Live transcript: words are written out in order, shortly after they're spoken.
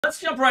let's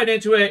jump right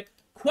into it.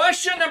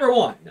 Question number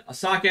 1. A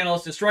SOC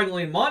analyst is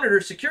struggling to monitor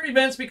security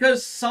events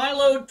because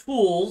siloed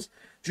tools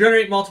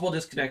generate multiple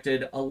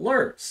disconnected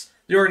alerts.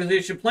 The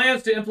organization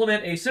plans to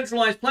implement a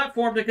centralized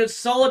platform to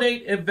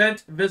consolidate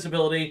event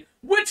visibility.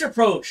 Which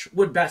approach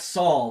would best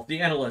solve the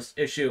analyst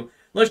issue?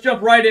 Let's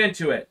jump right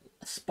into it.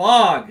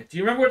 SPOG. Do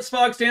you remember what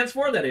SPOG stands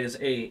for? That is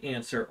a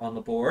answer on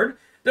the board.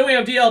 Then we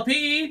have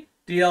DLP,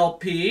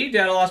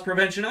 data loss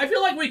prevention. I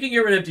feel like we can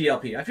get rid of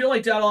DLP. I feel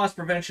like data loss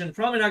prevention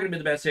probably not going to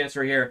be the best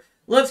answer here.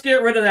 Let's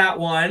get rid of that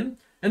one.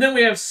 And then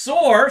we have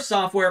SOAR,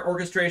 software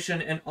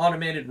orchestration and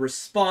automated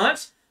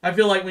response. I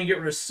feel like we can get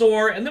rid of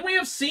SOAR. And then we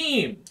have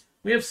SIEM.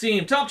 We have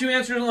SIEM. Top 2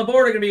 answers on the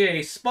board are going to be a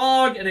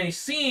SPOG and a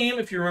SIEM,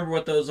 if you remember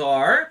what those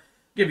are.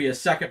 Give you a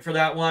second for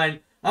that one.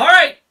 All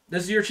right,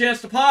 this is your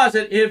chance to pause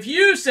it. If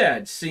you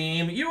said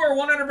SIEM, you are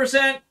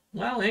 100%,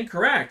 well,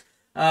 incorrect.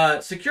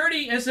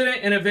 Security Incident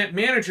and Event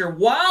Manager,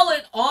 while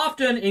it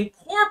often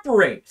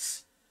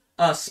incorporates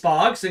a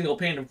SPOG, single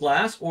pane of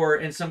glass, or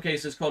in some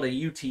cases called a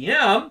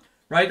UTM,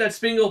 right? That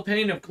single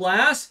pane of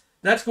glass,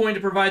 that's going to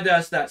provide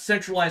us that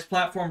centralized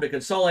platform to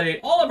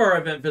consolidate all of our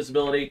event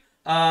visibility.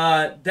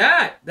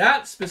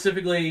 That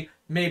specifically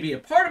may be a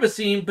part of a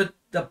SIEM, but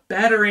the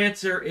better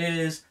answer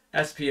is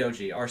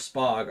SPOG, our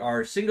SPOG,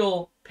 our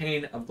single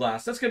pane of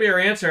glass. That's going to be our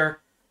answer.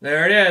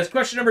 There it is.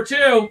 Question number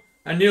 2.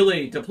 A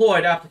newly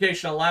deployed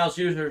application allows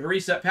users to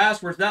reset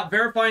passwords without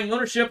verifying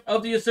ownership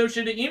of the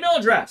associated email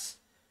address.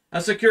 A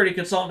security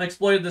consultant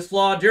exploited this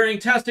flaw during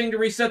testing to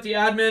reset the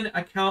admin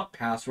account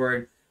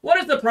password. What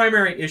is the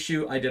primary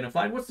issue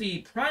identified? What's the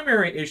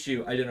primary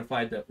issue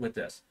identified with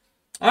this?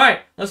 All right,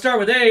 let's start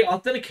with A,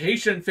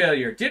 authentication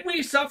failure. Did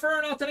we suffer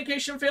an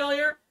authentication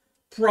failure?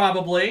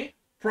 Probably,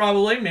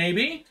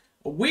 maybe.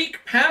 A weak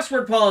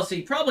password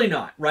policy? Probably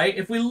not, right?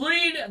 If we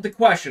read the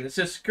question, it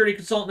says security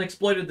consultant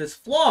exploited this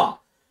flaw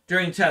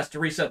during test to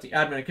reset the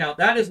admin account.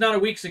 That is not a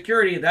weak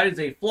security. That is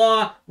a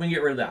flaw. We can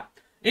get rid of that.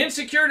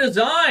 Insecure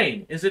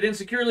design. Is it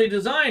insecurely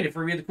designed? If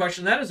we read the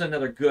question, that is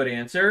another good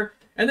answer.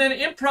 And then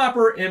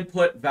improper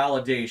input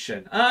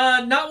validation.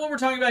 Not what we're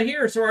talking about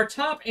here. So our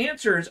top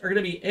answers are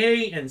going to be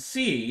A and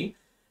C.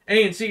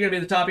 A and C are going to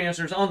be the top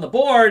answers on the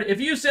board.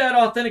 If you said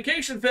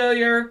authentication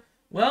failure,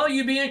 well,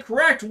 you'd be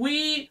incorrect.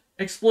 We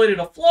exploited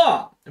a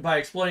flaw. And by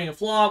exploiting a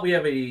flaw, we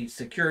have a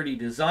security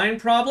design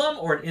problem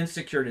or an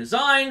insecure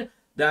design.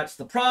 That's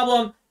the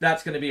problem.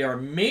 That's going to be our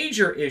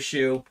major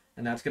issue.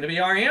 And that's going to be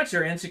our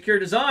answer, insecure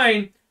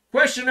design.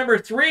 Question number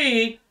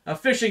 3, a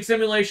phishing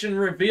simulation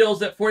reveals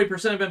that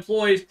 40% of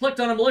employees clicked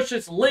on a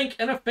malicious link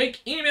in a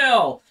fake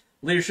email.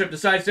 Leadership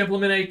decides to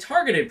implement a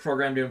targeted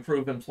program to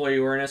improve employee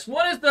awareness.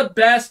 What is the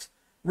best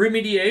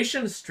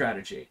remediation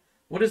strategy?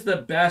 What is the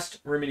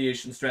best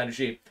remediation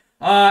strategy?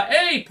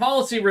 A,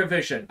 policy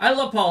revision. I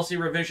love policy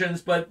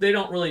revisions, but they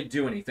don't really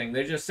do anything.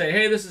 They just say,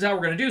 hey, this is how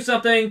we're going to do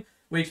something.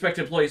 We expect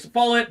employees to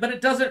follow it, but it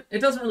doesn't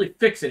really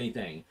fix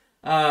anything.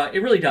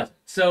 It really doesn't.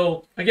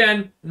 So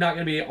again, not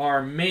going to be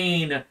our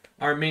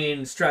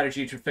main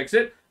strategy to fix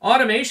it.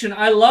 Automation.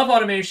 I love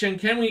automation.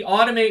 Can we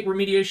automate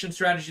remediation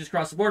strategies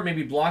across the board?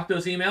 Maybe block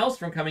those emails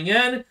from coming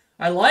in.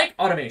 I like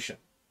automation.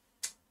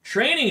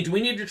 Training. Do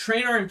we need to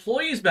train our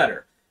employees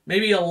better?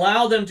 Maybe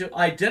allow them to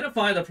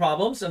identify the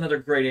problems. Another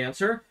great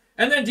answer.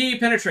 And then D,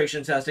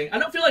 penetration testing. I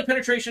don't feel like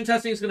penetration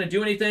testing is going to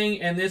do anything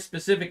in this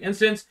specific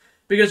instance,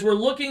 because we're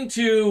looking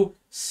to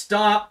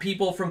stop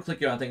people from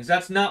clicking on things.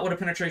 That's not what a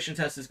penetration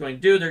test is going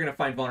to do. They're going to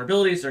find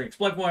vulnerabilities. They're going to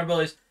exploit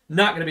vulnerabilities.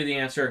 Not going to be the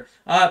answer.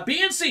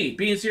 B and C.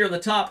 B and C are the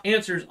top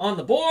answers on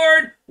the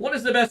board. What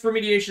is the best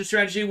remediation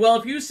strategy? Well,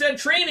 if you said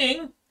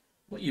training,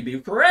 well, you'd be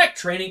correct.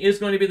 Training is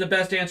going to be the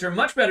best answer,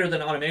 much better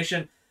than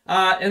automation.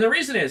 And the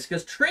reason is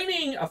because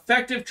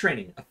effective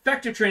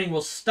training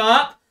will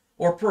stop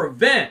or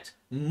prevent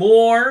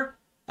more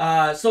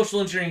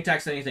social engineering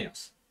attacks than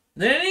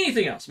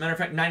anything else. Matter of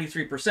fact,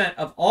 93%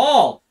 of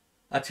all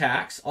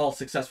attacks, all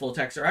successful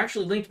attacks, are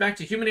actually linked back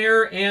to human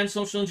error and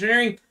social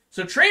engineering.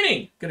 So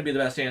training, going to be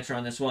the best answer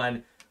on this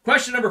one.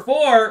 Question number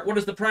 4, what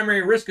is the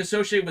primary risk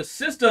associated with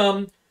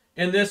system?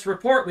 In this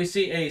report, we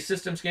see a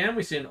system scan.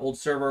 We see an old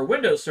server,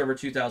 Windows Server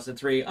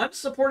 2003,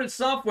 unsupported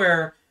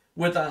software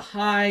with a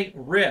high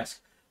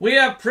risk. We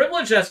have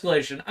privilege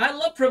escalation. I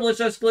love privilege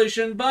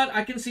escalation, but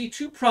I can see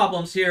 2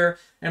 problems here,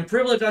 and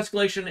privilege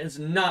escalation is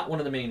not one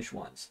of the main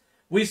ones.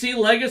 We see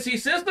legacy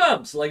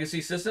systems.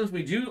 Legacy systems,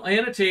 we do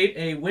annotate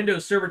a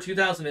Windows Server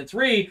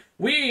 2003.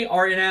 We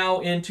are now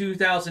in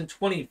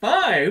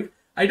 2025.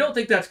 I don't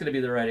think that's going to be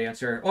the right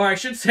answer. Or I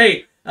should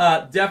say,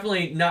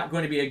 definitely not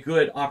going to be a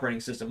good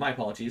operating system. My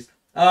apologies.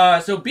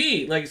 So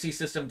B, legacy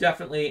system,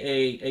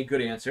 definitely a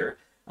good answer.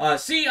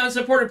 C,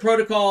 unsupported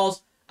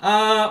protocols.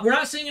 We're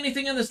not seeing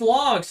anything in this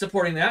log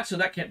supporting that, so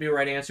that can't be a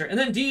right answer. And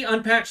then D,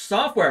 unpatched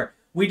software.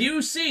 We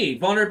do see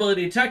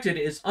vulnerability detected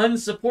is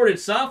unsupported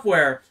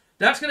software.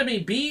 That's going to be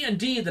B and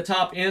D, the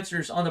top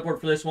answers on the board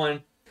for this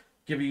one.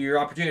 Give you your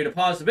opportunity to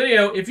pause the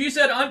video. If you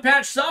said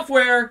unpatched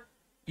software,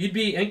 you'd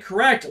be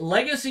incorrect.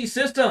 Legacy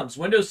systems,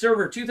 Windows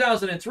Server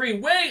 2003,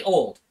 way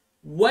old.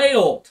 Way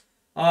old.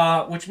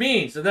 which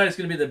means that is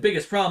going to be the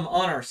biggest problem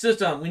on our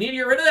system. We need to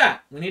get rid of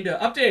that. We need to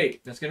update.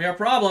 That's going to be our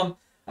problem.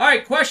 All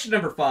right, question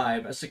number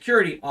 5, a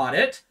security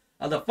audit.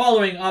 The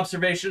following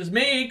observation is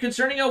made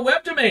concerning a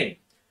web domain.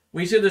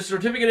 We see the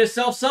certificate is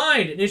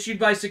self-signed and issued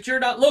by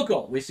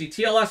secure.local. We see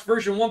TLS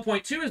version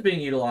 1.2 is being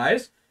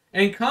utilized,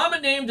 and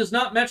common name does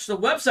not match the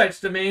website's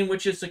domain,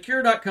 which is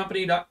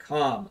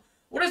secure.company.com.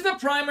 What is the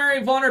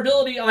primary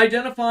vulnerability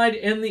identified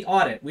in the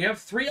audit? We have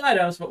 3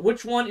 items, but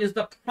which one is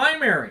the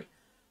primary?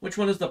 Which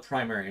one is the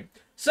primary?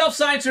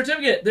 Self-signed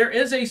certificate. There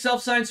is a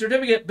self-signed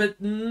certificate, but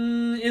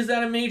is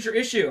that a major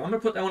issue? I'm going to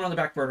put that one on the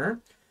back burner.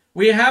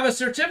 We have a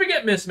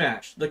certificate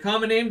mismatch. The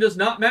common name does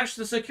not match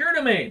the secure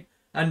domain.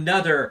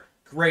 Another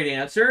great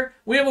answer.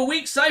 We have a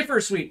weak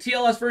cipher suite.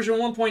 TLS version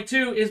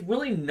 1.2 is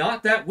really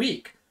not that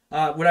weak.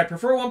 Would I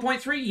prefer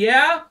 1.3?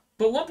 Yeah,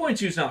 but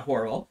 1.2 is not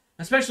horrible,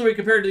 especially when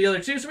compared to the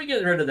other two, so we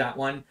get rid of that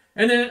one.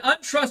 And then an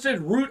untrusted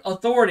root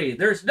authority.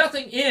 There's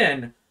nothing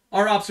in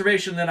our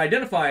observation that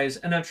identifies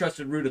an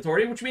untrusted root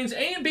authority, which means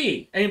A and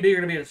B. A and B are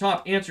going to be the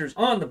top answers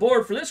on the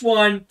board for this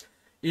one.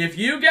 If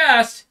you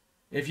guessed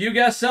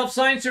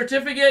self-signed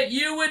certificate,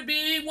 you would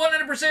be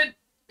 100%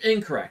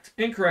 incorrect.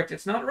 Incorrect.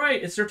 It's not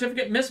right. It's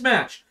certificate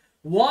mismatch.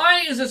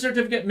 Why is a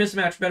certificate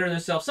mismatch better than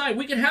self-signed?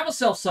 We can have a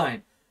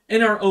self-sign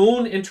in our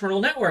own internal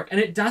network, and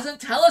it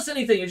doesn't tell us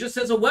anything. It just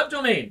says a web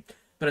domain.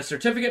 But a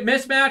certificate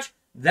mismatch,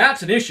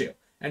 that's an issue.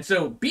 And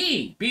so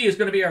B is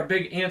going to be our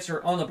big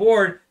answer on the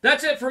board.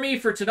 That's it for me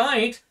for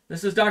tonight.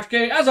 This is Dr.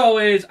 K. As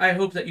always, I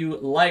hope that you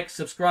like,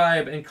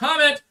 subscribe, and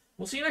comment.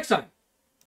 We'll see you next time.